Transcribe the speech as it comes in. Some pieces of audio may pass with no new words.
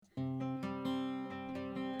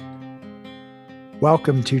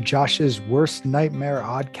Welcome to Josh's Worst Nightmare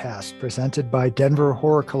Oddcast, presented by Denver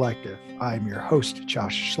Horror Collective. I'm your host,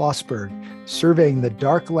 Josh Schlossberg, surveying the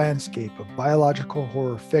dark landscape of biological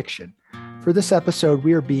horror fiction. For this episode,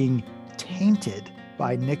 we are being tainted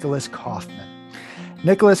by Nicholas Kaufman.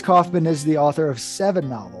 Nicholas Kaufman is the author of 7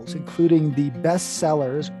 novels, including the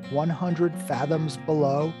bestsellers 100 Fathoms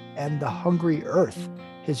Below and The Hungry Earth.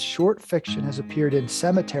 His short fiction has appeared in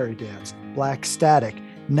Cemetery Dance, Black Static,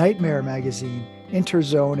 Nightmare Magazine,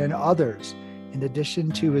 Interzone, and others. In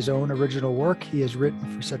addition to his own original work, he has written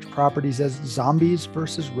for such properties as Zombies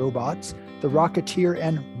vs. Robots, The Rocketeer,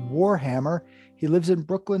 and Warhammer. He lives in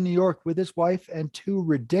Brooklyn, New York with his wife and 2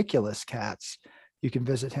 ridiculous cats. You can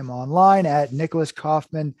visit him online at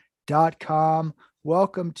nicholaskaufman.com.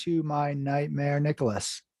 Welcome to my nightmare,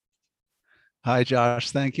 Nicholas. Hi,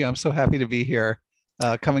 Josh. Thank you. I'm so happy to be here,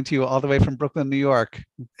 coming to you all the way from Brooklyn, New York.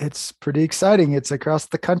 It's pretty exciting. It's across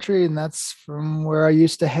the country, and that's from where I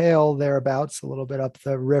used to hail, thereabouts, a little bit up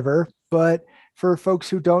the river. But for folks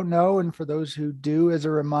who don't know, and for those who do, as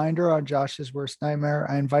a reminder, on Josh's Worst Nightmare,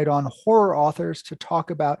 I invite on horror authors to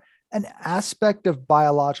talk about an aspect of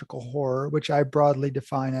biological horror, which I broadly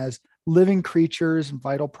define as living creatures and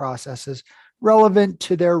vital processes relevant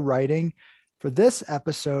to their writing. For this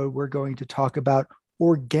episode, we're going to talk about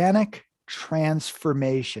organic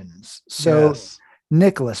transformations. So, Yes.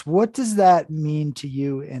 Nicholas, what does that mean to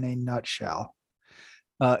you in a nutshell?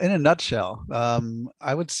 In a nutshell,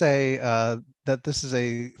 I would say that this is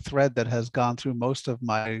a thread that has gone through most of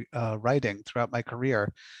my writing throughout my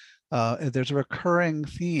career. There's a recurring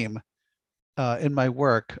theme in my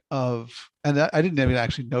work and I didn't even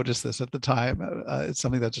actually notice this at the time. It's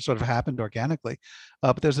something that just sort of happened organically.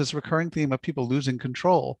 But there's this recurring theme of people losing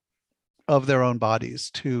control of their own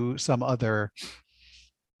bodies to some other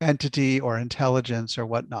entity or intelligence or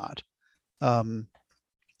whatnot.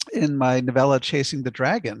 In my novella Chasing the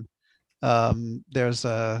Dragon, there's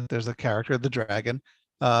a character, the dragon,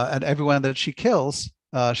 and everyone that she kills,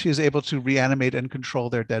 she is able to reanimate and control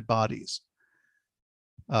their dead bodies.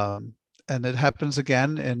 And it happens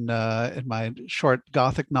again in my short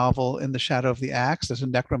Gothic novel In the Shadow of the Axe. There's a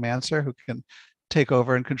necromancer who can take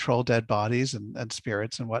over and control dead bodies and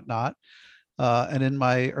spirits and whatnot. And in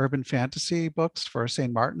my urban fantasy books for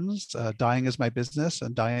St. Martin's, Dying is My Business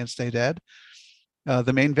and Die and Stay Dead,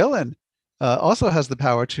 the main villain also has the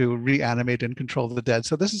power to reanimate and control the dead.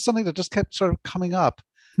 So this is something that just kept sort of coming up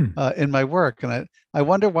in my work. And I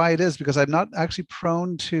wonder why it is, because I'm not actually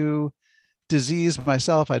prone to disease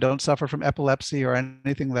myself. I don't suffer from epilepsy or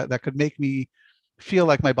anything that could make me feel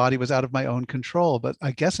like my body was out of my own control. But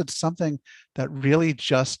I guess it's something that really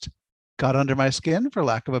just got under my skin, for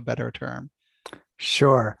lack of a better term.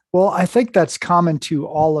 Sure. Well, I think that's common to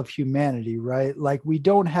all of humanity, right? Like, we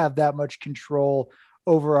don't have that much control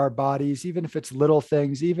over our bodies, even if it's little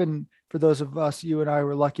things. Even for those of us, you and I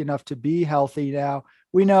were lucky enough to be healthy now,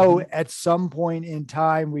 we know at some point in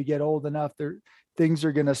time we get old enough, things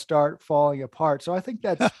are going to start falling apart. So I think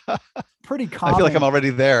that's pretty I feel like I'm common.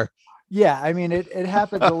 already there. Yeah, I mean, it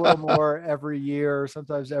happens a little more every year, or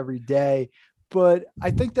sometimes every day, but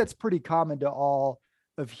I think that's pretty common to all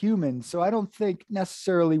of humans. So I don't think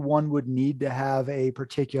necessarily one would need to have a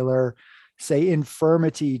particular, say,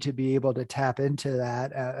 infirmity to be able to tap into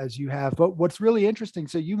that, as you have. But what's really interesting,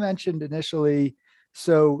 so you mentioned initially,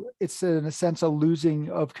 so it's in a sense a losing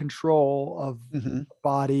of control of Mhm. the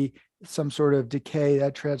body, some sort of decay,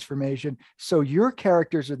 that transformation. So your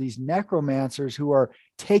characters are these necromancers who are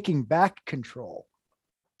taking back control.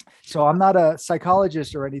 So I'm not a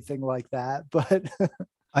psychologist or anything like that, but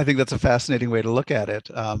I think that's a fascinating way to look at it.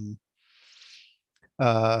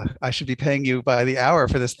 I should be paying you by the hour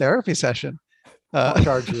for this therapy session. I'll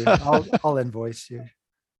charge you. I'll invoice you.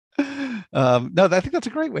 No, I think that's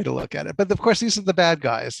a great way to look at it. But of course, these are the bad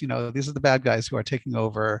guys. These are the bad guys who are taking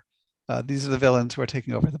over. These are the villains who are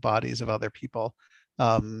taking over the bodies of other people.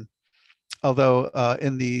 Um, Although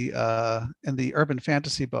in the urban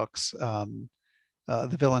fantasy books,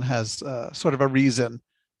 the villain has sort of a reason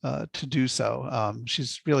to do so.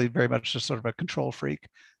 She's really very much just sort of a control freak.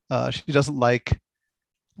 She doesn't like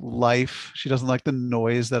life. She doesn't like the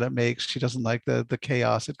noise that it makes. She doesn't like the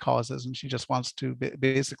chaos it causes, and she just wants to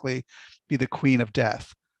basically be the queen of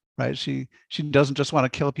death, right? She doesn't just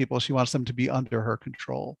want to kill people. She wants them to be under her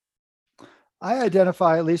control. I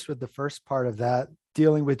identify at least with the first part of that,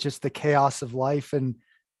 dealing with just the chaos of life and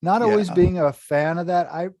not always Yeah. being a fan of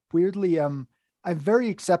that. I weirdly I'm very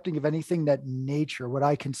accepting of anything that nature, what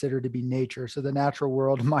I consider to be nature. So the natural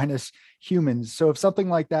world minus humans. So if something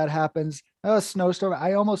like that happens, a snowstorm,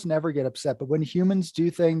 I almost never get upset. But when humans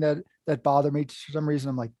do things that bother me for some reason,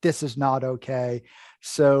 I'm like, this is not okay.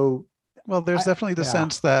 So Well, there's definitely the Yeah,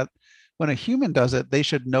 sense that when a human does it, they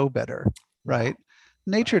should know better, yeah, right?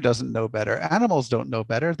 Nature doesn't know better. Animals don't know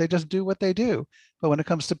better. They just do what they do. But when it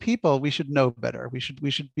comes to people, we should know better. We should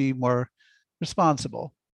be more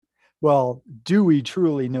responsible. well, do we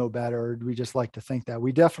truly know better, or do we just like to think that?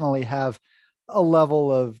 We definitely have a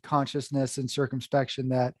level of consciousness and circumspection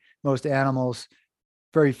that most animals,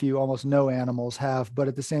 very few, almost no animals have, but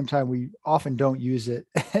at the same time, we often don't use it.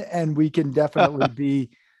 And we can definitely be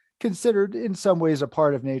considered in some ways a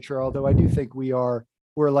part of nature, although I do think we're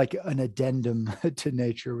like an addendum to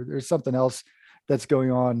nature. There's something else that's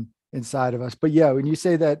going on inside of us. But yeah, when you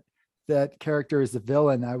say that that character is the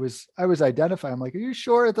villain, I was identifying. I'm like, are you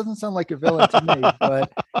sure? It doesn't sound like a villain to me.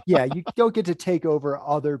 But yeah, you don't get to take over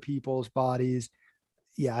other people's bodies.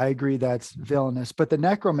 Yeah, I agree that's villainous. But the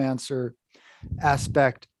necromancer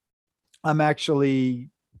aspect, I'm actually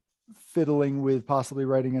fiddling with possibly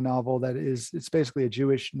writing a novel that is, it's basically a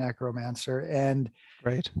Jewish necromancer and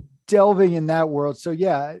Right. delving in that world. So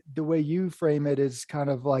yeah, the way you frame it is kind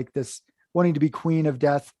of like this wanting to be queen of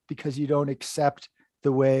death because you don't accept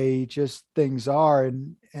the way just things are,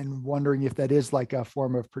 and wondering if that is like a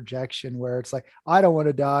form of projection where it's like, I don't want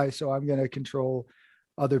to die, so I'm going to control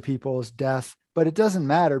other people's death. But it doesn't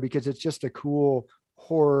matter because it's just a cool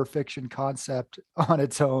horror fiction concept on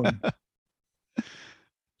its own.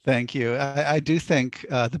 Thank you. I do think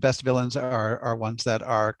the best villains are ones that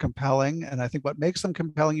are compelling, and I think what makes them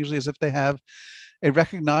compelling usually is if they have a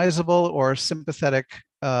recognizable or sympathetic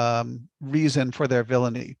reason for their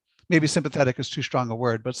villainy. Maybe sympathetic is too strong a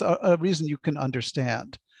word, but it's a reason you can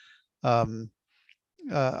understand. Um,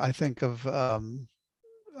 I think of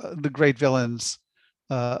the great villains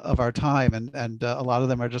of our time, and a lot of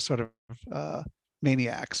them are just sort of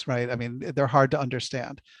maniacs, right? I mean, they're hard to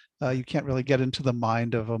understand. You can't really get into the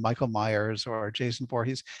mind of a Michael Myers or Jason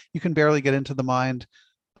Voorhees. You can barely get into the mind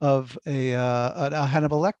of a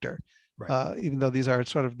Hannibal Lecter, Right. even though these are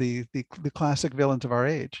sort of the classic villains of our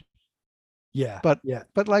age. Yeah. But Yeah.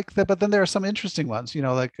 but then there are some interesting ones,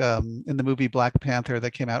 like in the movie Black Panther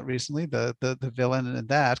that came out recently, the villain in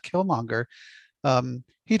that, Killmonger,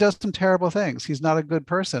 he does some terrible things. He's not a good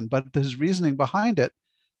person, but his reasoning behind it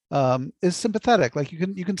is sympathetic. Like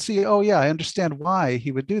you can see, oh yeah, I understand why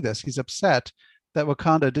he would do this. He's upset that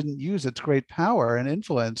Wakanda didn't use its great power and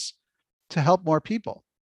influence to help more people.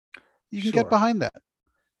 You can get Sure. behind that.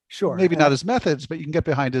 Sure. Maybe not his methods, but you can get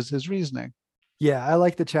behind his reasoning. Yeah, I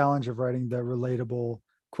like the challenge of writing the relatable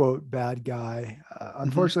quote bad guy. Hmm.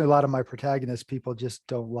 Unfortunately, a lot of my protagonists, people just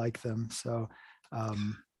don't like them.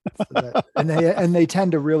 Um, so that, and they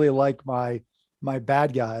tend to really like my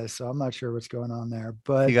bad guys. So I'm not sure what's going on there, You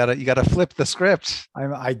but gotta you gotta flip the script.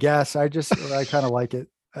 I guess I kind of like it.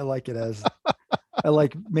 I like it as I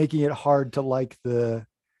like making it hard to like the.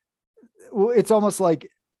 Well, it's almost like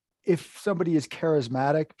if somebody is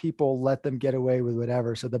charismatic, people let them get away with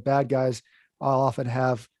whatever. So the bad guys I'll often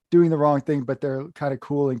have doing the wrong thing, but they're kind of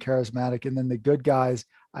cool and charismatic. And then the good guys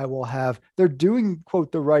I will have, they're doing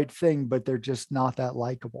quote the right thing, but they're just not that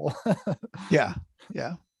likable. Yeah,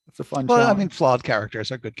 yeah. It's a fun Well, I mean, challenge. flawed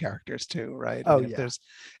characters are good characters too, right? I Oh mean, yeah,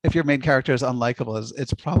 if your main character is unlikable,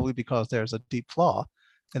 it's probably because there's a deep flaw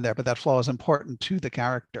in there, but that flaw is important to the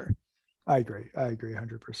character. I agree. I agree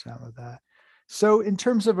 100% with that. So in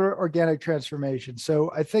terms of organic transformation,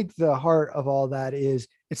 so I think the heart of all that is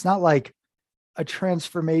it's not like a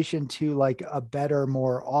transformation to like a better,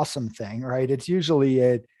 more awesome thing, right? It's usually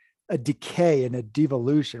a decay and a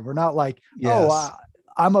devolution. We're not like, oh, Yes.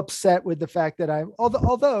 I'm upset with the fact that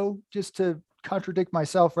although just to contradict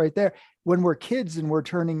myself right there, when we're kids and we're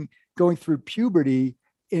going through puberty,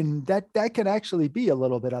 in that can actually be a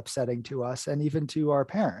little bit upsetting to us and even to our Oh,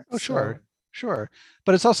 parents. So sure, sure.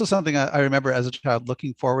 But it's also something I remember as a child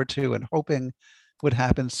looking forward to and hoping would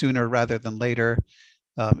happen sooner rather than later.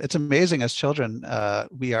 It's amazing as children,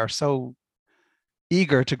 we are so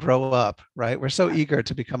eager to grow up, right? We're so eager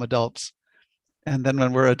to become adults. And then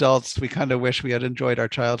when we're adults, we kind of wish we had enjoyed our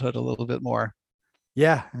childhood a little bit more.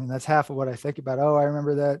 yeah, I mean, that's half of what I think about. Oh, I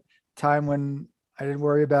remember that time when I didn't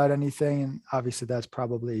worry about anything. And obviously, that's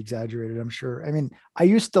probably exaggerated, I'm sure. I mean, I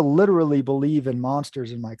used to literally believe in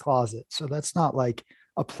monsters in my closet. So that's not like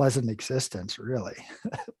a pleasant existence, really.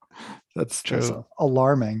 That's True,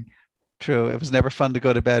 alarming. true. It was never fun to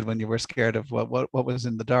go to bed when you were scared of what was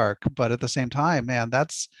in the dark. But at the same time, man,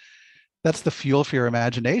 that's the fuel for your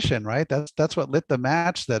imagination, right? That's what lit the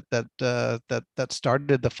match that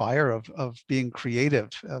started the fire of being creative,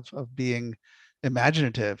 of being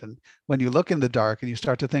imaginative. And when you look in the dark and you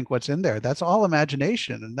start to think what's in there, that's all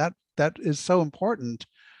imagination, and that is so important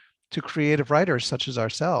to creative writers such as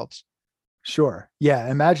ourselves. Sure. Yeah.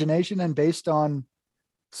 Imagination and based on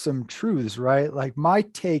some truths, right? Like my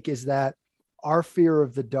take is that our fear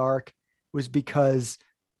of the dark was because,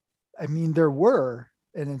 I mean, there were,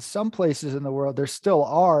 and in some places in the world, there still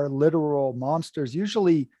are literal monsters,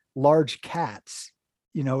 usually large cats.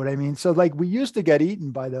 You know what I mean? So, like, we used to get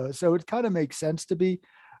eaten by those. So it kind of makes sense to be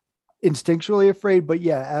instinctually afraid. But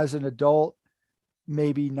yeah, as an adult,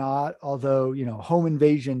 maybe not. Although, home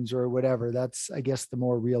invasions or whatever, that's, I guess, the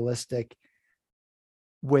more realistic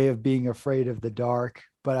way of being afraid of the dark.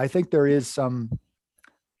 But I think there is some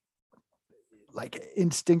like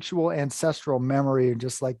instinctual ancestral memory and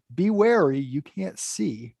just like be wary, you can't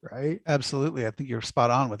see, right? Absolutely. I think you're spot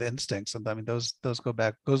on with instincts. And I mean, those go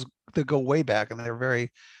back, they go way back, and they're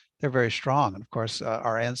very strong. And of course,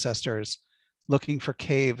 our ancestors looking for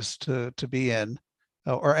caves to be in,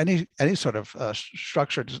 or any sort of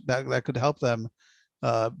structure that could help them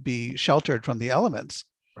be sheltered from the elements,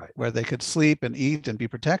 Right. where they could sleep and eat and be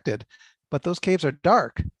protected. But those caves are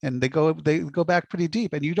dark, and they go back pretty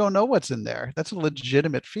deep, and you don't know what's in there. That's a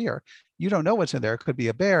legitimate fear. You don't know what's in there. It could be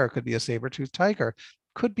a bear, it could be a saber-toothed tiger,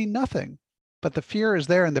 could be nothing. But the fear is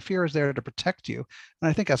there, and the fear is there to protect you. And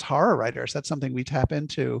I think as horror writers, that's something we tap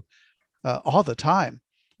into all the time.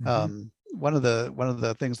 Mm-hmm. One of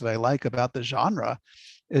the things that I like about the genre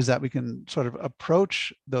is that we can sort of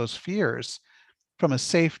approach those fears from a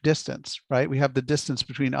safe distance, right? We have the distance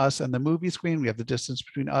between us and the movie screen. We have the distance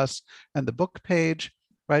between us and the book page,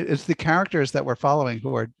 right? It's the characters that we're following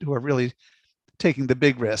who are really taking the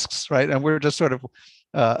big risks, right? And we're just sort of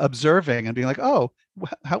observing and being like, oh,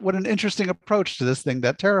 what an interesting approach to this thing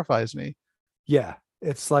that terrifies me. Yeah.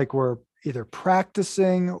 It's like we're either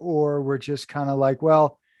practicing or we're just kind of like,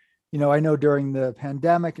 well, I know during the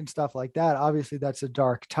pandemic and stuff like that, obviously that's a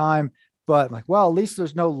dark time, but I'm like, well, at least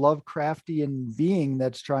there's no Lovecraftian being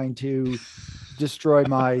that's trying to destroy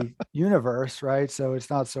my universe, right? So it's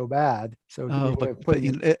not so bad. So it could be Oh, a way but of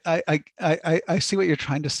putting it. I see what you're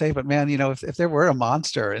trying to say, but man, if there were a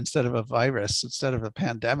monster instead of a virus, instead of a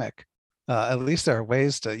pandemic, at least there are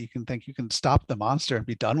ways you can stop the monster and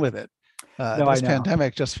be done with it. No, I This know.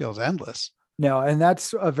 pandemic just feels endless. No, and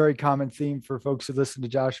that's a very common theme for folks who listen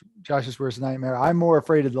to Josh's Worst Nightmare. I'm more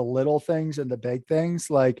afraid of the little things and the big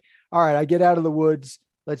things. Like, all right, I get out of the woods,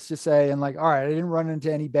 let's just say, and like, all right, I didn't run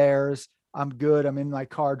into any bears. I'm good. I'm in my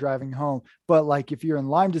car driving home. But like if you're in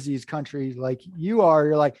Lyme disease country, like you are,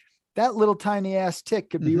 you're like, that little tiny ass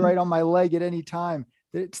tick could be Hmm. right on my leg at any time.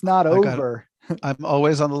 It's not I got. over. I'm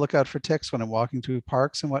always on the lookout for ticks when I'm walking through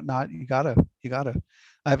parks and whatnot. You gotta.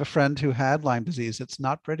 I have a friend who had Lyme disease. It's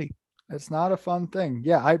not pretty. It's not a fun thing.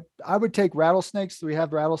 Yeah, I would take rattlesnakes. We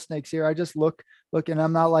have rattlesnakes here. I just look, and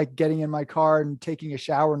I'm not like getting in my car and taking a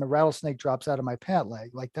shower and the rattlesnake drops out of my pant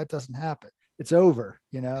leg. Like that doesn't happen. It's over,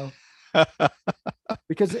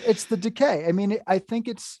 because it's the decay. I mean, I think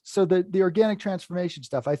it's so the organic transformation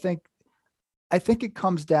stuff. I think it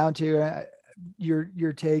comes down to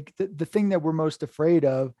your take. The thing that we're most afraid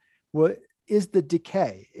of what is the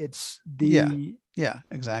decay. Yeah, yeah,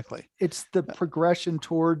 exactly. It's the progression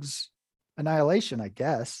towards annihilation, I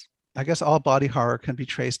guess. I guess all body horror can be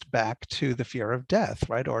traced back to the fear of death,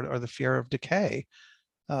 right, or the fear of decay.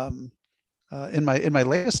 Um, in my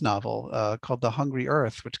latest novel called The Hungry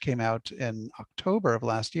Earth, which came out in October of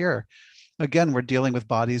last year, again we're dealing with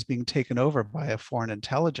bodies being taken over by a foreign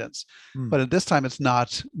intelligence, Hmm. but at this time it's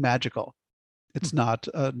not magical. It's not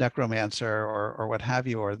a necromancer or what have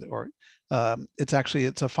you, or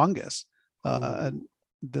it's a fungus, Oh. and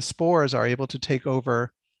the spores are able to take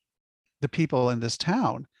over the people in this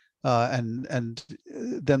town, and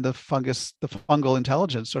then the fungal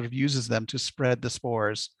intelligence sort of uses them to spread the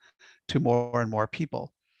spores to more and more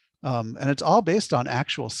people. And it's all based on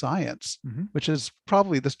actual science, Mhm. which is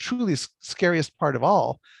probably the truly scariest part of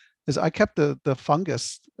all. Is I kept the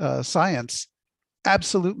fungus science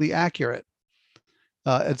absolutely accurate.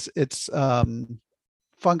 It's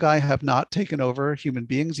fungi have not taken over human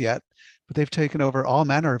beings yet, but they've taken over all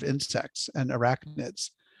manner of insects and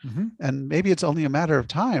arachnids. Mhm. And maybe it's only a matter of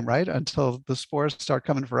time, right, until the spores start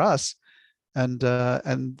coming for us, and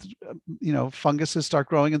funguses start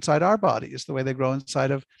growing inside our bodies the way they grow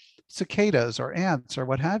inside of cicadas or ants or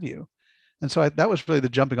what have you. And so that was really the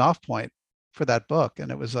jumping off point for that book,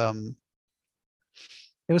 and it was some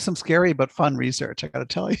scary but fun research, I got to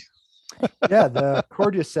tell you. Yeah, the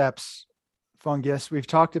cordyceps fungus. We've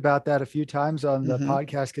talked about that a few times on the Hmm.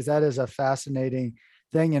 podcast because that is a fascinating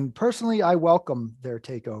thing. And personally, I welcome their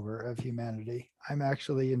takeover of humanity. I'm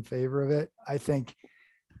actually in favor of it. I think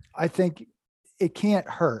it can't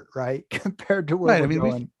hurt, right? Compared to where Right. I we're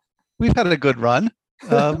mean, we've going. had a good run.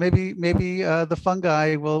 Maybe the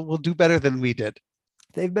fungi will do better than we did.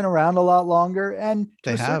 they've been around a lot longer. And to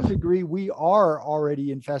They a certain have. degree, we are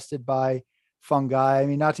already infested by fungi. I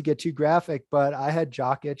mean, not to get too graphic, but I had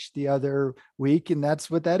jock itch the other week, and that's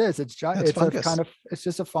what that is. It's It's a fungus. kind of, it's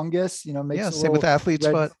just a fungus, Yeah, makes a same with little athlete's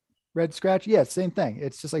red, foot. red scratch. Yeah, same thing.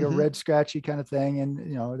 It's just like a Hmm. red scratchy kind of thing. And,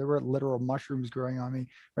 there were literal mushrooms growing on me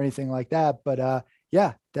or anything like that. But,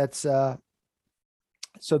 yeah, that's,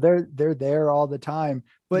 so they're there all the time.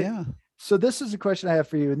 But Yeah. so this is a question I have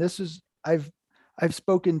for you, and this is I've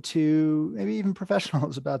spoken to maybe even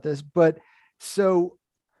professionals about this, but so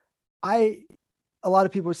I a lot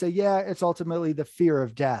of people would say, yeah, it's ultimately the fear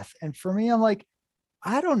of death. And for me, I'm like,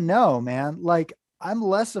 I don't know, man. Like, I'm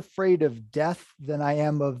less afraid of death than I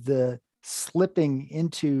am of the slipping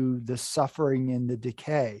into the suffering and the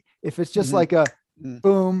decay. If it's just Hmm. like a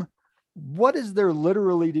boom, what is there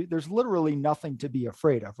literally? There's literally nothing to be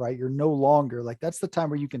afraid of, right? You're no longer like, that's the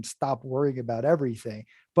time where you can stop worrying about everything.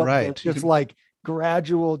 But the Right. You just can like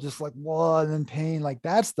gradual, just like, whoa, and then pain, like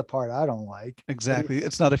that's the part I don't like. What do you exactly. think?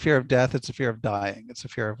 It's not a fear of death. It's a fear of dying. It's a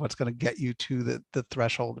fear of what's going to get you to the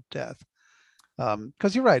threshold of death.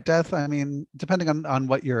 Because you're right, death. I mean, depending on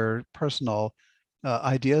what your personal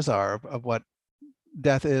ideas are of what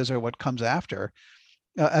death is or what comes after,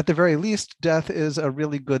 at the very least, death is a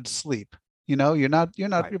really good sleep. Right.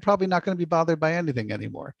 You're probably not going to be bothered by anything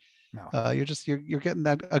anymore. No. You're getting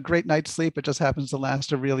that a great night's sleep. It just happens to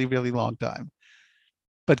last a really, really long time.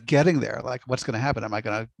 But getting there, like, what's going to happen? Am I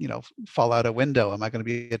going to, fall out a window? Am I going to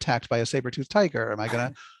be attacked by a saber-toothed tiger? Am I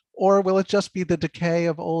going to, or will it just be the decay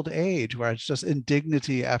of old age, where it's just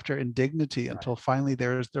indignity after indignity Right. until finally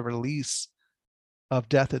there's the release of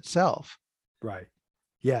death itself? Right.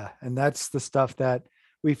 Yeah. And that's the stuff that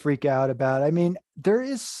we freak out about. I mean, there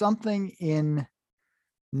is something in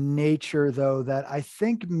nature, though, that I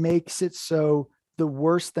think makes it so the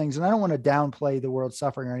worst things, and I don't want to downplay the world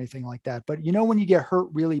suffering or anything like that, but when you get hurt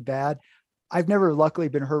really bad, I've never luckily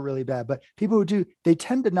been hurt really bad, but people who do, they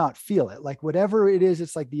tend to not feel it. Like whatever it is,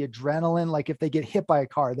 it's like the adrenaline. Like if they get hit by a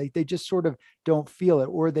car, they just sort of don't feel it,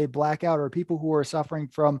 or they black out, or people who are suffering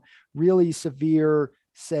from really severe,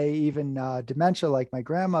 say even dementia, like my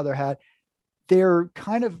grandmother had, they're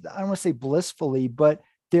kind of, I don't want to say blissfully, but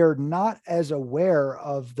they're not as aware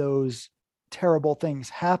of those terrible things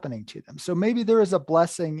happening to them. So maybe there is a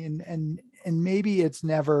blessing, and maybe it's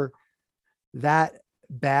never that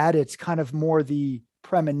bad. It's kind of more the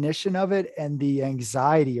premonition of it and the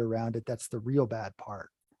anxiety around it that's the real bad part.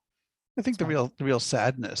 I think It's my the real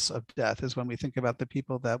sadness of death is when we think about the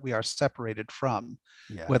people that we are separated from,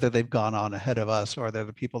 Yeah. whether they've gone on ahead of us or they're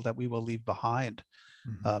the people that we will leave behind.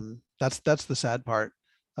 Mhm. That's the sad part.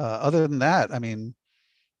 Other than that, I mean,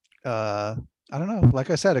 uh, I don't know. Like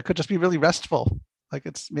I said, it could just be really restful. Like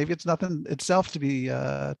maybe it's nothing itself to be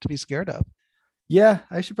scared of. Yeah,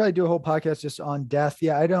 I should probably do a whole podcast just on death.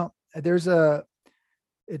 Yeah, I don't.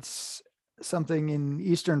 It's something in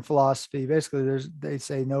Eastern philosophy. Basically, they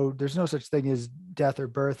say no, there's no such thing as death or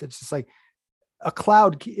birth. It's just like a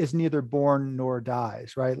cloud is neither born nor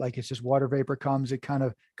dies, right? Like it's just water vapor comes, it kind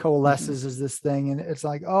of Mhm. coalesces as this thing, and it's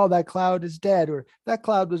like, oh, that cloud is dead, or that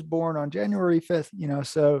cloud was born on January 5th.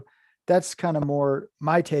 So that's kind of more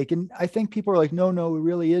my take. And I think people are like, no, no, it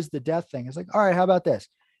really is the death thing. It's like, all right, how about this?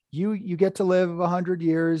 You get to live 100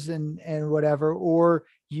 years and whatever, or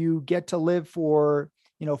you get to live for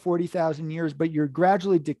 40,000 years, but you're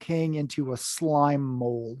gradually decaying into a slime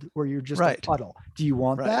mold where you're just a Right, puddle. Do you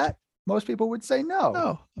want right. that? Most people would say no.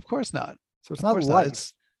 No, of course not. So it's Of not course not.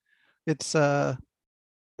 life. It's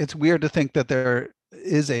it's weird to think that there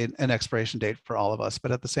is an expiration date for all of us,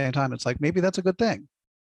 but at the same time, it's like maybe that's a good thing.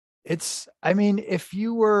 I mean, if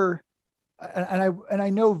you were, and I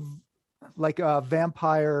know like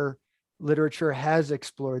vampire literature has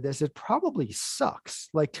explored this, it probably sucks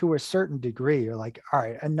like to a certain degree. You're like, all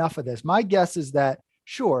right, enough of this. My guess is that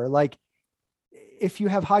sure, like if you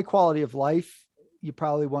have high quality of life, you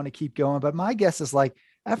probably want to keep going. But my guess is like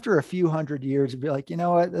after a few hundred years, it'd be like, you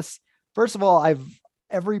know what, this, first of all,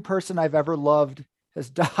 every person I've ever loved has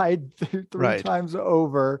died three Right, times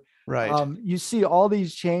over. right. You see all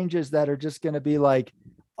these changes that are just going to be like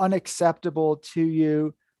unacceptable to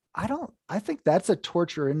you. I think that's a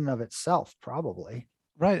torture in and of itself, probably.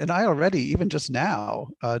 Right. And I already, even just now,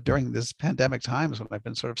 during this pandemic times when I've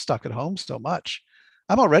been sort of stuck at home so much,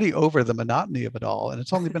 I'm already over the monotony of it all. And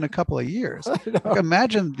it's only been a couple of years. I Like know.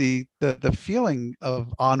 imagine the feeling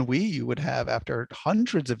of ennui you would have after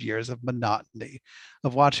hundreds of years of monotony,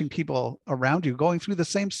 of watching people around you going through the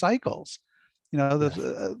same cycles. Yes.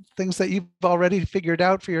 The things that you've already figured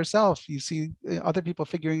out for yourself. You see other people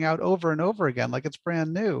figuring out over and over again, like it's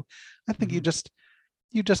brand new. I think Mhm.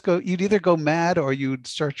 you'd either go mad or you'd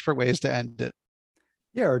search for ways to end it.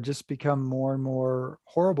 Yeah, or just become more and more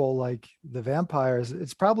horrible like the vampires.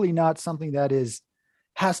 It's probably not something that is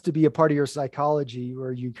has to be a part of your psychology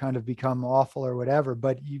where you kind of become awful or whatever,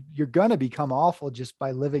 but you're going to become awful just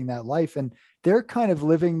by living that life. And they're kind of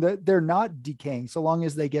living that they're not decaying so long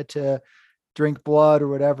as they get to drink blood or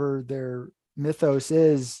whatever their mythos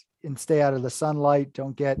is and stay out of the sunlight,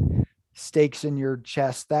 don't get stakes in your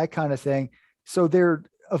chest, that kind of thing. So they're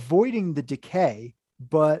avoiding the decay,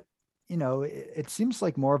 but it seems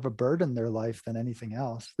like more of a burden in their life than anything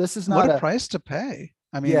else. This is What not a a, price to pay.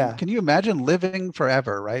 I mean, yeah, can you imagine living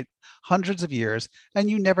forever, right? Hundreds of years, and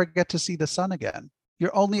you never get to see the sun again.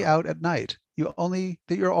 You're only right. out at night. You're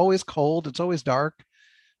always cold. It's always dark.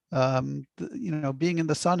 Being in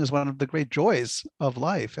the sun is one of the great joys of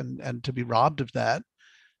life, and to be robbed of that,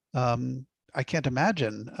 um, I can't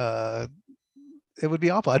imagine. It would be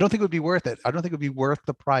awful. I don't think it would be worth it. I don't think it would be worth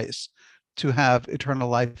the price to have eternal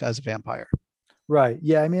life as a vampire. Right.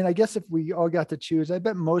 Yeah. I mean, I guess if we all got to choose, I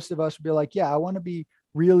bet most of us would be like, yeah, I want to be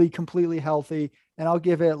really completely healthy and I'll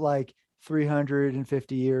give it like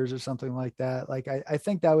 350 years or something like that. Like, I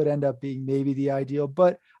think that would end up being maybe the ideal.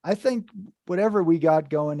 But I think whatever we got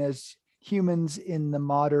going as humans in the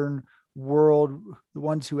modern world, the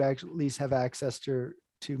ones who at least have access to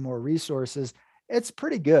more resources, it's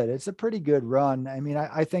pretty good. It's a pretty good run. I mean,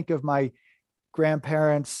 I think of my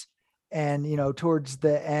grandparents and, towards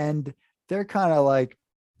the end, they're kind of like,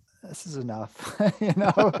 this is enough, you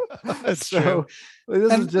know? It's true. So this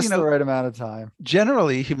is And, just the right amount of time.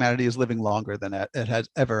 generally humanity is living longer than it has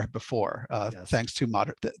ever before, Yes. thanks to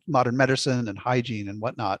modern medicine and hygiene and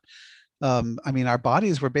whatnot. I mean, our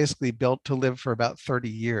bodies were basically built to live for about 30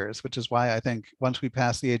 years, which is why I think once we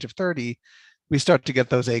pass the age of 30, we start to get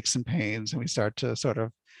those aches and pains and we start to sort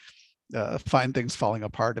of find things falling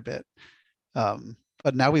apart a bit.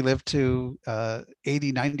 But now we live to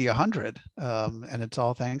 80, 90, 100. And it's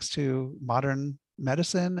all thanks to modern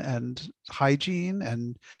medicine and hygiene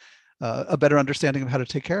and a better understanding of how to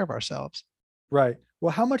take care of ourselves. Right.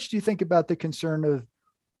 Well, how much do you think about the concern of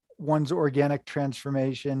one's organic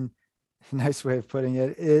transformation? Nice way of putting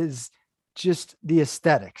it is just the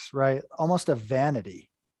aesthetics, right? Almost a vanity.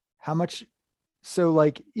 How much so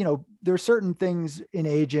like, there are certain things in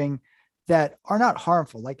aging that are not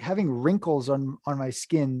harmful. Like having wrinkles on my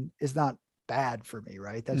skin is not bad for me,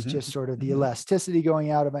 right? That's Mhm, just sort of the mhm. elasticity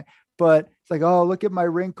going out of my, but it's like, oh, look at my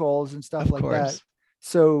wrinkles and stuff Of like that. course.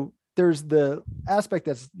 So there's the aspect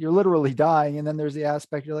that's you're literally dying, and then there's the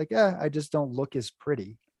aspect you're like, yeah, I just don't look as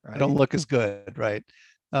pretty, I don't right? look as good, right?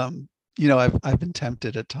 Um, I've been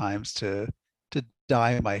tempted at times to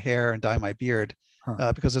dye my hair and dye my beard,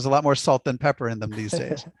 Huh. because there's a lot more salt than pepper in them these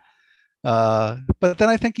days. But then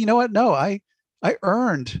I think, you know what? No, I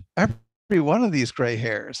earned every one of these gray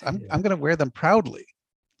hairs. Yeah. I'm going to wear them proudly.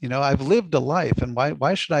 I've lived a life, and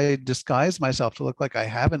why should I disguise myself to look like I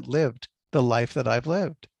haven't lived the life that I've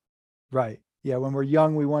lived? Right. Yeah. When we're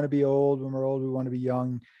young, we want to be old. When we're old, we want to be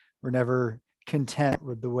young. We're never content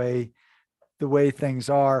with the way things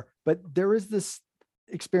are. But there is this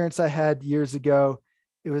experience I had years ago.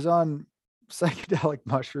 It was on psychedelic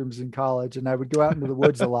mushrooms in college, and I would go out into the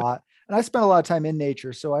woods a lot. And I spent a lot of time in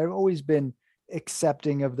nature. So I've always been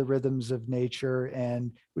accepting of the rhythms of nature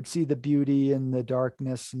and would see the beauty in the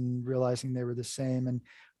darkness and realizing they were the same. And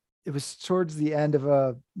it was towards the end of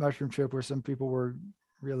a mushroom trip where some people were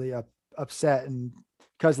really upset, and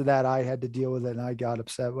because of that I had to deal with it and I got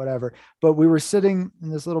upset, whatever. But we were sitting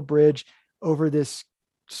in this little bridge over this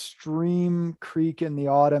stream creek in the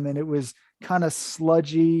autumn, and it was kind of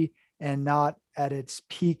sludgy and not at its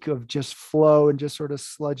peak of just flow and just sort of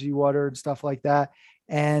sludgy water and stuff like that.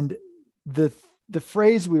 And the the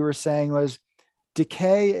phrase we were saying was,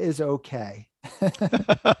 decay is okay.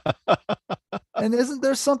 And isn't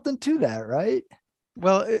there something to that, right?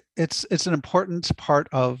 Well, it's an important part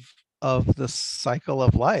of the cycle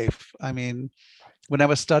of life. I mean, when I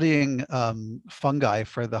was studying fungi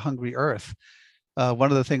for the Hungry Earth, one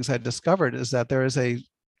of the things I discovered is that there is an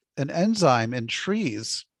enzyme in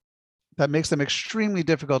trees that makes them extremely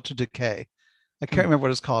difficult to decay. I can't Hmm. remember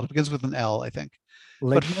what it's called. It begins with an L, I think.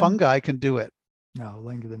 But Lignin? fungi can do it. No,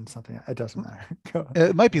 lignin something. It doesn't matter. Go on.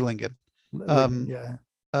 It might be lignin. Lignin, Um,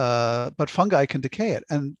 yeah. but fungi can decay it.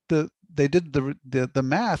 And they did the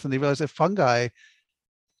math, and they realized that fungi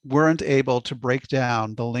weren't able to break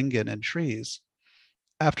down the lignin in trees.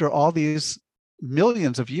 After all these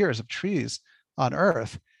millions of years of trees on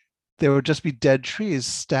Earth, there would just be dead trees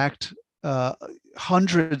stacked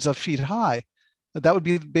hundreds of feet high. That would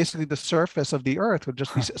be basically the surface of the Earth would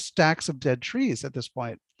just be Huh. stacks of dead trees at this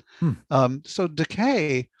point. Hmm. So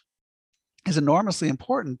decay is enormously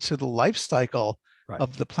important to the life cycle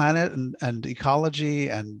of the planet and ecology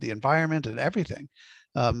and the environment and everything.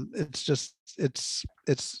 It's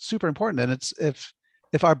super important. And it's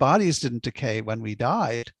if our bodies didn't decay when we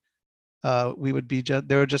died, we would be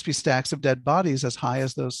there would just be stacks of dead bodies as high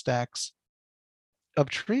as those stacks of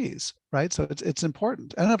trees, right? So it's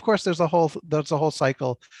important. And of course, there's a whole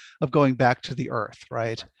cycle of going back to the earth,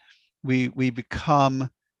 right? We become,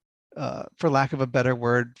 for lack of a better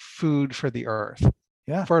word, food for the earth,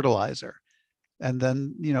 fertilizer, and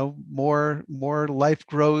then more life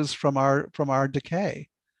grows from our decay.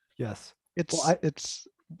 Yes, it's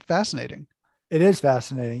fascinating. It is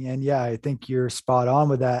fascinating, and yeah, I think you're spot on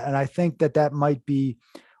with that. And I think that might be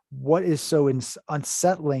what is so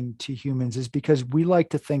unsettling to humans, is because we like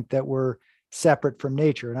to think that we're separate from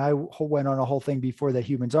nature. And I went on a whole thing before that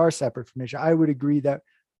humans are separate from nature. I would agree that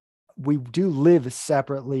we do live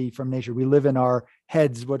separately from nature. We live in our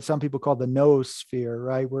heads, what some people call the noosphere,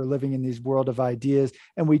 right? We're living in these world of ideas,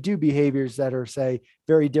 and we do behaviors that are, say,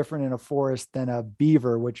 very different in a forest than a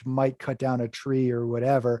beaver, which might cut down a tree or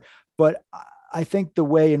whatever. But I think the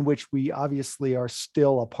way in which we obviously are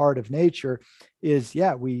still a part of nature is,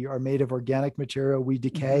 we are made of organic material, we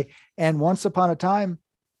decay. Mm-hmm. And once upon a time,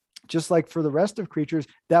 just like for the rest of creatures,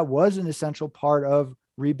 that was an essential part of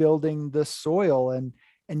rebuilding the soil. And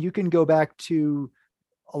you can go back to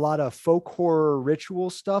a lot of folk horror ritual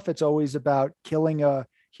stuff. It's always about killing a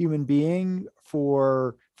human being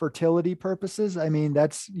for fertility purposes. I mean,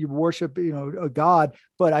 that's, you worship, a god,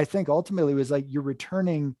 but I think ultimately it was like you're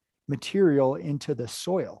returning material into the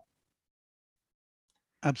soil.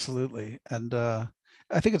 Absolutely. And I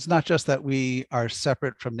think it's not just that we are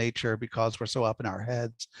separate from nature because we're so up in our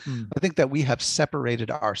heads. I think that we have separated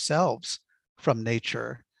ourselves from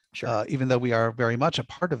nature. Sure. Even though we are very much a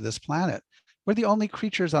part of this planet, we're the only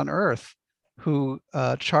creatures on Earth who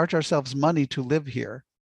charge ourselves money to live here.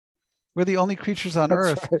 We're the only creatures on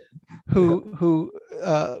Earth who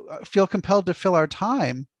feel compelled to fill our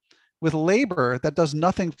time with labor that does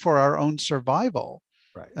nothing for our own survival.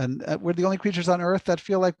 Right. And we're the only creatures on Earth that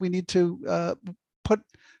feel like we need to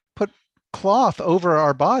put cloth over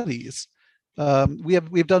our bodies.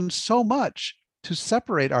 We've done so much to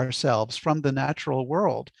separate ourselves from the natural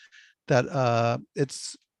world that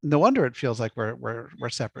it's no wonder it feels like we're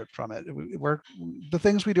separate from it. The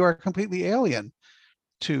things we do are completely alien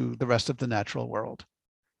to the rest of the natural world.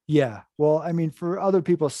 Yeah. Well, I mean, for other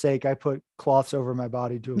people's sake, I put cloths over my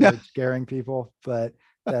body to avoid scaring people, but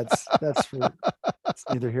that's it's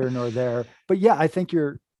neither here nor there. But yeah, I think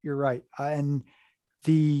you're right. And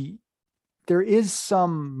there is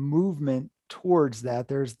some movement towards that.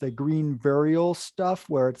 There's the green burial stuff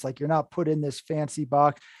where it's like you're not put in this fancy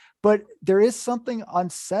box, but there is something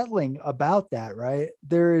unsettling about that, right?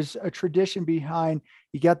 There is a tradition behind,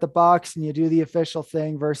 you got the box and you do the official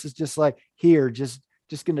thing versus just like, here, just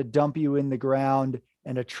going to dump you in the ground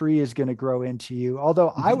and a tree is going to grow into you. Although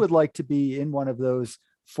I would like to be in one of those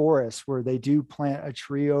forests where they do plant a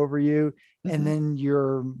tree over you and then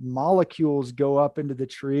your molecules go up into the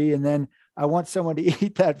tree. And then I want someone to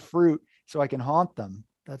eat that fruit so I can haunt them.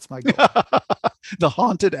 That's my goal. The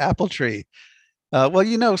haunted apple tree.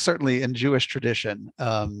 Well, certainly in Jewish tradition,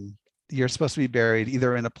 you're supposed to be buried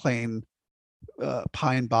either in a plain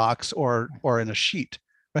pine box or in a sheet,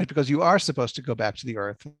 right? Because you are supposed to go back to the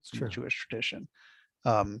earth in the Jewish tradition.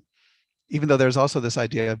 Even though there's also this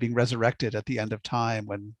idea of being resurrected at the end of time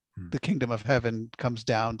when the kingdom of heaven comes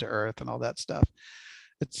down to earth and all that stuff.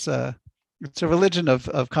 It's a religion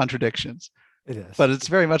of contradictions. It is. But it's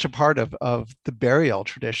very much a part of the burial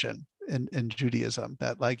tradition in Judaism,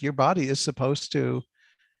 that like your body is you're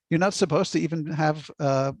not supposed to even have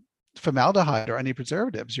formaldehyde or any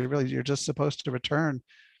preservatives. You're just supposed to return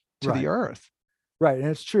to the earth. Right. And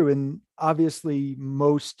it's true. And obviously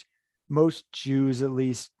most Jews, at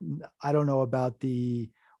least, I don't know about the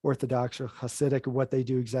Orthodox or Hasidic or what they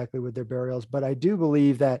do exactly with their burials, but I do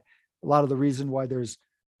believe that a lot of the reason why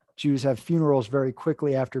Jews have funerals very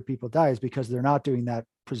quickly after people die is because they're not doing that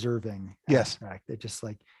preserving aspect. They just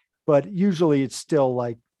but usually it's still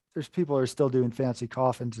like there's people who are still doing fancy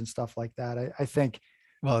coffins and stuff like that. I think.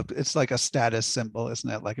 Well, it's like a status symbol, isn't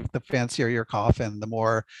it? Like if the fancier your coffin, the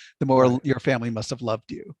more your family must have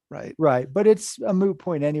loved you, right? Right. But it's a moot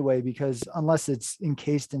point anyway, because unless it's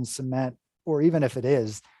encased in cement, or even if it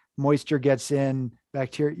is, moisture gets in,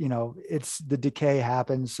 bacteria, it's the decay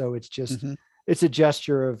happens. So it's just, it's a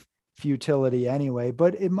gesture of futility anyway.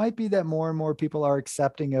 But it might be that more and more people are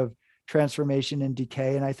accepting of transformation and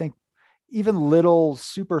decay. And I think even little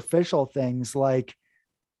superficial things like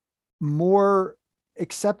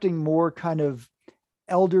accepting more kind of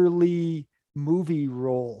elderly movie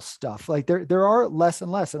role stuff. Like there are less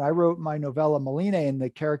and less. And I wrote my novella Molina, and the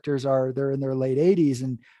characters they're in their late 80s.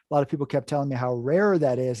 And a lot of people kept telling me how rare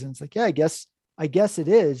that is. And it's like, yeah, I guess it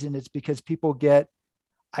is. And it's because people get,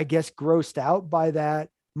 I guess, grossed out by that,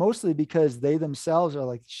 mostly because they themselves are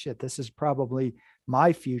like, shit, this is probably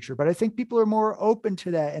my future. But I think people are more open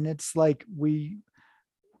to that. And it's like, we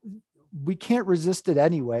can't resist it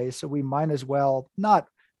anyway. So we might as well not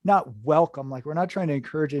welcome. Like, we're not trying to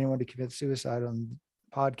encourage anyone to commit suicide on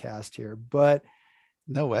the podcast here, but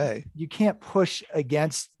No way. you can't push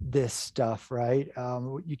against this stuff, right?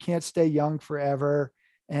 You can't stay young forever,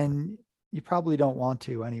 and you probably don't want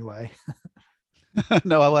to anyway.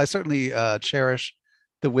 No, well, I certainly cherish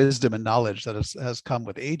the wisdom and knowledge that has come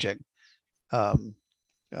with aging. Um,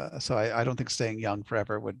 so I don't think staying young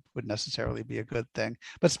forever would necessarily be a good thing.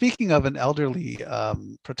 But speaking of an elderly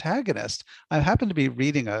protagonist, I happen to be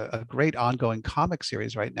reading a great ongoing comic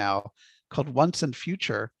series right now called Once and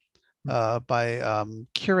Future by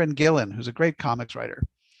Kieran Gillen, who's a great comics writer.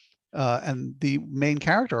 And the main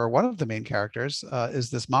character, or one of the main characters, is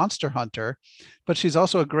this monster hunter, but she's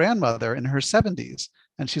also a grandmother in her 70s.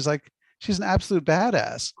 And she's an absolute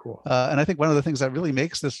badass. Cool. And I think one of the things that really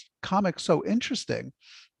makes this comic so interesting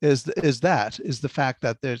is the fact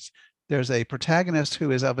that there's a protagonist who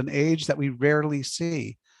is of an age that we rarely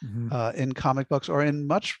see in comic books or in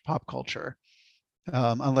much pop culture,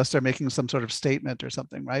 unless they're making some sort of statement or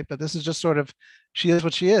something, right? But this is just sort of, she is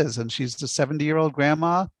what she is, and she's a 70-year-old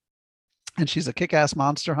grandma, and she's a kick-ass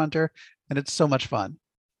monster hunter, and it's so much fun.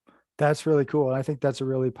 That's really cool. And I think that's a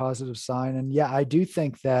really positive sign. And yeah, I do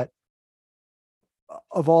think that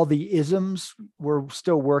of all the isms, we're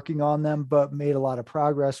still working on them, but made a lot of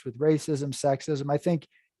progress with racism, sexism. I think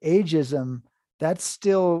ageism, that's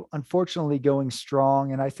still unfortunately going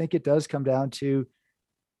strong. And I think it does come down to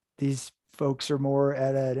these folks are more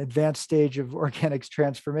at an advanced stage of organic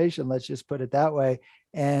transformation. Let's just put it that way.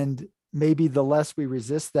 And maybe the less we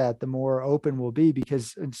resist that, the more open we'll be,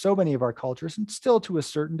 because in so many of our cultures, and still to a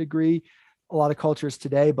certain degree, a lot of cultures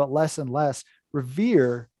today, but less and less,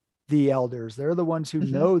 revere the elders. They're the ones who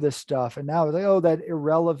know this stuff. And now they, oh, that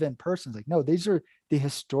irrelevant person's like, no, these are the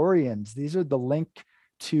historians. These are the link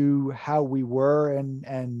to how we were.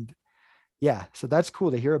 And yeah, so that's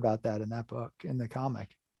cool to hear about that in that book, in the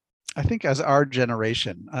comic. I think as our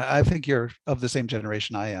generation, I think you're of the same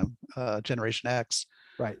generation I am, Generation X.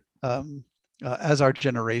 Right. As our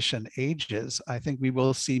generation ages, I think we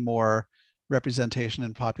will see more representation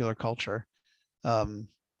in popular culture.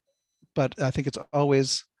 But I think it's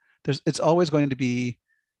always going to be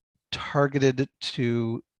targeted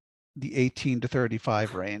to the 18 to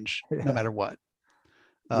 35 range, no matter what.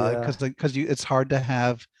 Because it's hard to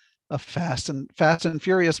have a Fast and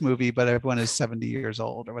Furious movie, but everyone is 70 years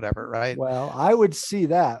old or whatever, right? Well, I would see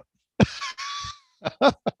that.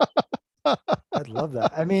 I'd love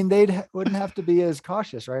that. I mean, wouldn't have to be as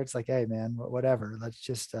cautious, right? It's like, hey, man, whatever. Let's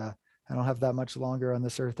just. I don't have that much longer on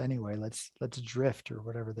this earth anyway. Let's drift, or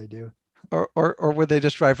whatever they do. Or would they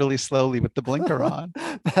just drive really slowly with the blinker on?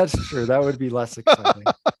 That's true. That would be less exciting.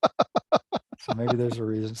 So maybe there's a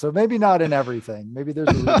reason. So maybe not in everything. Maybe there's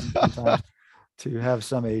a reason sometimes to have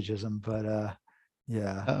some ageism, but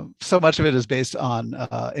yeah. So much of it is based on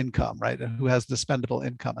income, right? And who has the spendable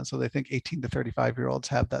income. And so they think 18 to 35-year-olds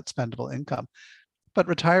have that spendable income.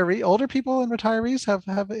 But older people and retirees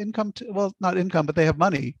have income, well, not income, but they have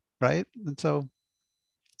money, right? And so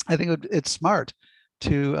I think it's smart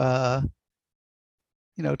to,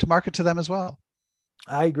 to market to them as well.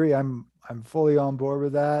 I agree. I'm fully on board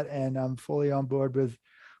with that. And I'm fully on board with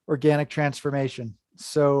organic transformation.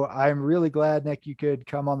 So I'm really glad, Nick, you could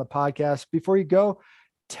come on the podcast. Before you go,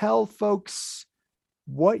 tell folks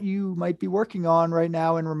what you might be working on right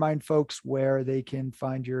now and remind folks where they can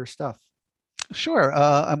find your stuff. Sure.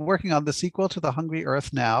 I'm working on the sequel to The Hungry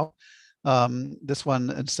Earth now. This one,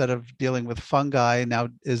 instead of dealing with fungi, now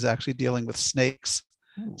is actually dealing with snakes.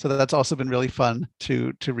 So that's also been really fun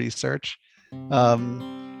to research.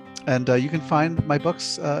 And you can find my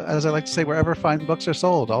books, as I like to say, wherever fine books are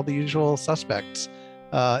sold, all the usual suspects.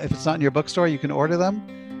 If it's not in your bookstore, you can order them,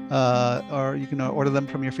 or you can order them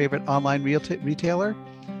from your favorite online retailer.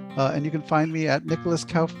 And you can find me at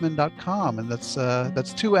nicholaskaufman.com. And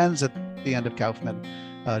that's two N's at the end of Kaufman,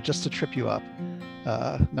 just to trip you up.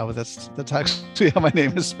 No, that's actually how my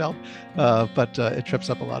name is spelled, but it trips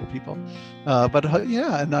up a lot of people.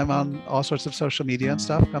 Yeah, and I'm on all sorts of social media and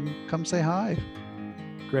stuff. Come say hi.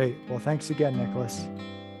 Great. Well, thanks again, Nicholas.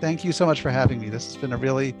 Thank you so much for having me. This has been a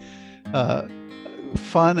really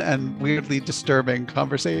fun and weirdly disturbing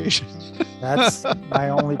conversation. That's my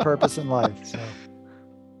only purpose in life. So.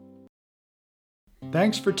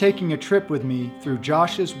 Thanks for taking a trip with me through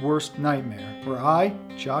Josh's Worst Nightmare, where I,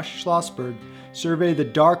 Josh Schlossberg, survey the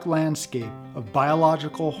dark landscape of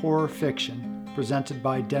biological horror fiction presented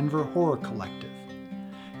by Denver Horror Collective.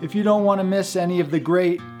 If you don't want to miss any of the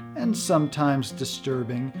great, and sometimes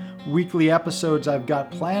disturbing, weekly episodes I've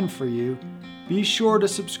got planned for you, be sure to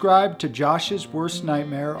subscribe to Josh's Worst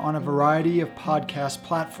Nightmare on a variety of podcast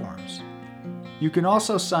platforms. You can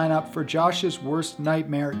also sign up for Josh's Worst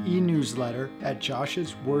Nightmare e-newsletter at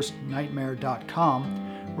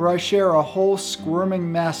joshsworstnightmare.com, where I share a whole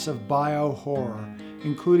squirming mess of bio-horror,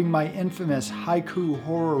 including my infamous haiku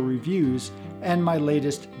horror reviews and my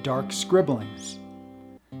latest dark scribblings.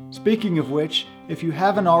 Speaking of which, if you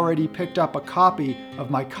haven't already picked up a copy of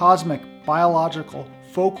my cosmic biological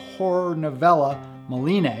folk horror novella,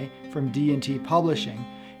 Maline, from D&T Publishing,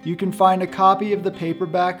 you can find a copy of the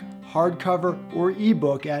paperback, hardcover, or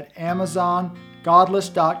ebook at Amazon,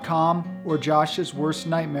 Godless.com, or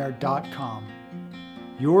Josh'sWorstNightmare.com.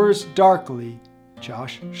 Yours darkly,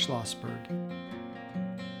 Josh Schlossberg.